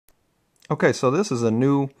Okay, so this is a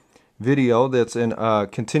new video that's in a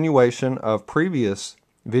continuation of previous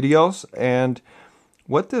videos, and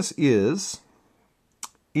what this is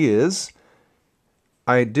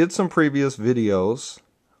I did some previous videos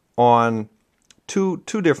on two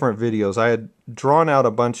different videos. I had drawn out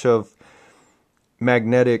a bunch of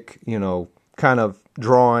magnetic, kind of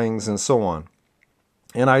drawings and so on.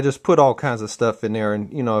 And I just put all kinds of stuff in there, and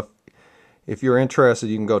if you're interested,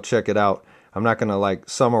 you can go check it out. I'm not going to like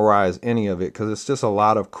summarize any of it because it's just a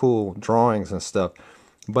lot of cool drawings and stuff.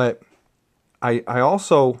 But I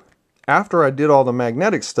also, after I did all the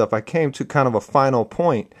magnetic stuff, I came to kind of a final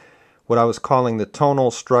point, what I was calling the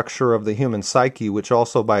tonal structure of the human psyche, which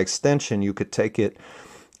also by extension you could take it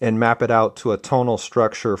and map it out to a tonal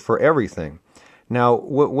structure for everything. Now,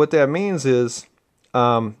 what that means is,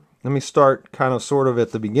 let me start kind of sort of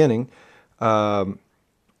at the beginning.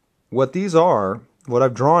 What these are, what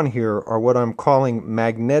I've drawn here, are what I'm calling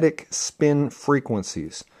magnetic spin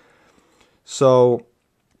frequencies. So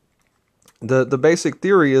the basic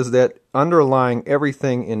theory is that underlying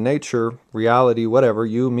everything in nature, reality, whatever,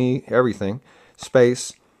 you, me, everything,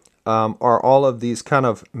 space, are all of these kind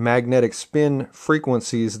of magnetic spin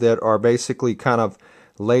frequencies that are basically kind of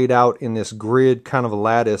laid out in this grid kind of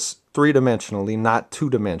lattice, three-dimensionally, not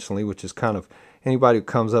two-dimensionally, which is kind of, anybody who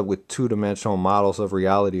comes up with two-dimensional models of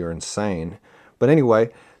reality are insane. But anyway,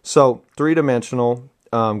 so three-dimensional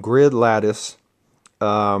grid lattice,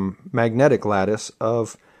 magnetic lattice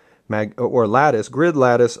of grid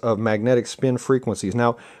lattice of magnetic spin frequencies.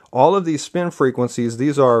 Now, all of these spin frequencies,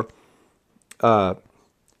 these are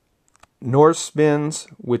north spins,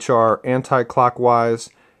 which are anti-clockwise,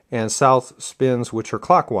 and south spins, which are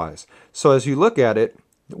clockwise. So as you look at it,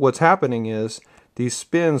 what's happening is these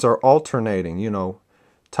spins are alternating,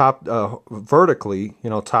 top vertically,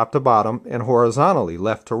 top to bottom, and horizontally,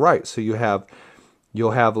 left to right. So you'll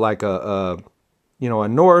have like a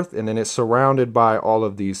north, and then it's surrounded by all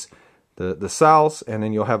of these the souths, and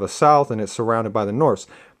then you'll have a south, and it's surrounded by the norths.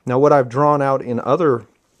 Now, what I've drawn out in other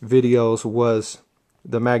videos was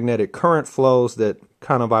the magnetic current flows that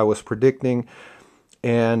kind of I was predicting,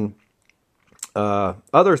 and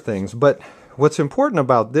other things. But what's important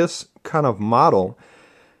about this kind of model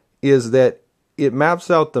is that it maps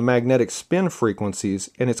out the magnetic spin frequencies,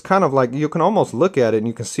 and it's kind of like you can almost look at it and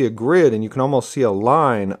you can see a grid, and you can almost see a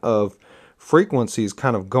line of frequencies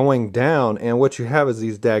kind of going down, and what you have is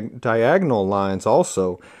these diagonal lines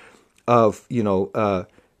also of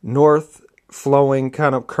north flowing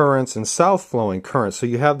kind of currents and south flowing currents. So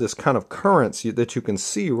you have this kind of currents that you can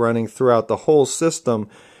see running throughout the whole system,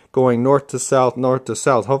 going north to south, north to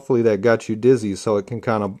south. Hopefully that got you dizzy so it can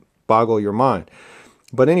kind of boggle your mind.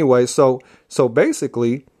 But anyway, so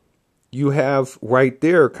basically you have right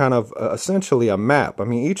there kind of essentially a map. I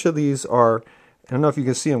mean, each of these are, I don't know if you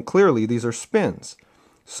can see them clearly, these are spins.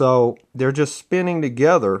 So they're just spinning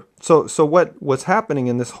together. So what's happening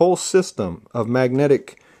in this whole system of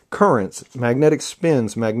magnetic currents, magnetic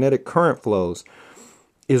spins, magnetic current flows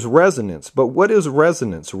is resonance. But what is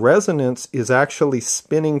resonance? Resonance is actually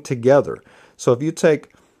spinning together. So if you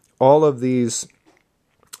take all of these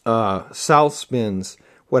south spins,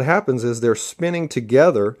 what happens is they're spinning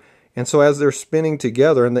together, and so as they're spinning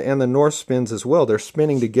together, and the north spins as well, they're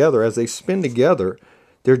spinning together. As they spin together,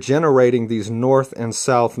 they're generating these north and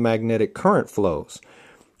south magnetic current flows,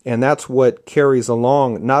 and that's what carries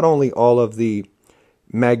along not only all of the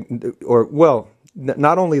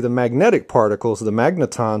not only the magnetic particles, the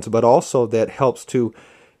magnetons, but also that helps to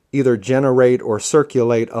either generate or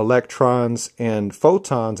circulate electrons and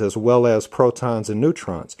photons, as well as protons and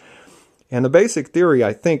neutrons. And the basic theory,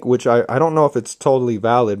 I think, which I don't know if it's totally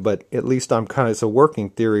valid, but at least it's a working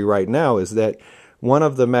theory right now, is that one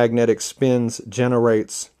of the magnetic spins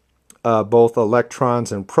generates both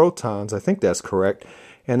electrons and protons. I think that's correct.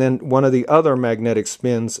 And then one of the other magnetic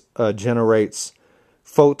spins generates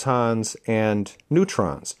photons and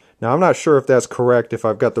neutrons. Now, I'm not sure if that's correct, if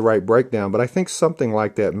I've got the right breakdown, but I think something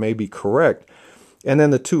like that may be correct. And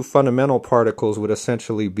then the two fundamental particles would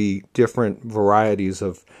essentially be different varieties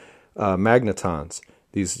of magnetons,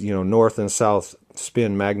 these north and south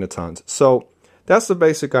spin magnetons. So that's the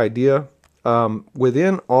basic idea.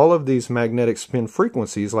 Within all of these magnetic spin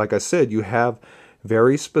frequencies, like I said, you have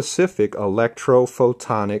very specific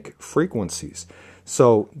electrophotonic frequencies.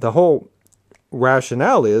 So the whole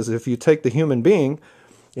rationale is, if you take the human being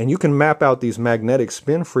and you can map out these magnetic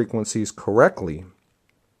spin frequencies correctly,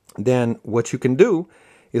 then what you can do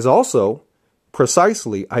is also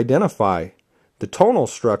precisely identify the tonal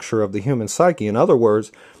structure of the human psyche. In other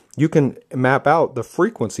words, you can map out the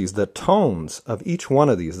frequencies, the tones of each one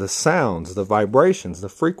of these, the sounds, the vibrations, the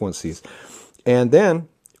frequencies. And then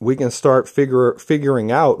we can start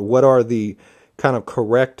figuring out what are the kind of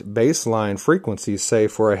correct baseline frequencies, say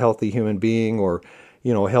for a healthy human being, or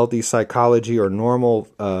healthy psychology, or normal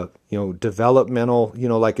developmental,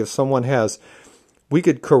 like if someone has, we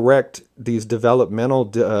could correct these developmental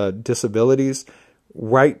disabilities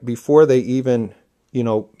right before they even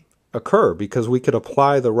occur, because we could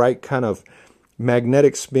apply the right kind of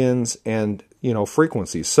magnetic spins and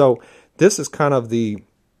frequencies. So this is kind of the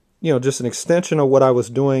just an extension of what I was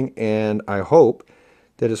doing, and I hope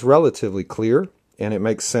that it's relatively clear and it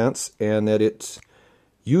makes sense and that it's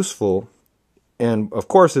useful. And of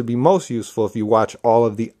course, it'd be most useful if you watch all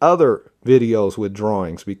of the other videos with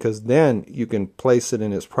drawings, because then you can place it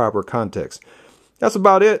in its proper context. That's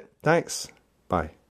about it. Thanks. Bye.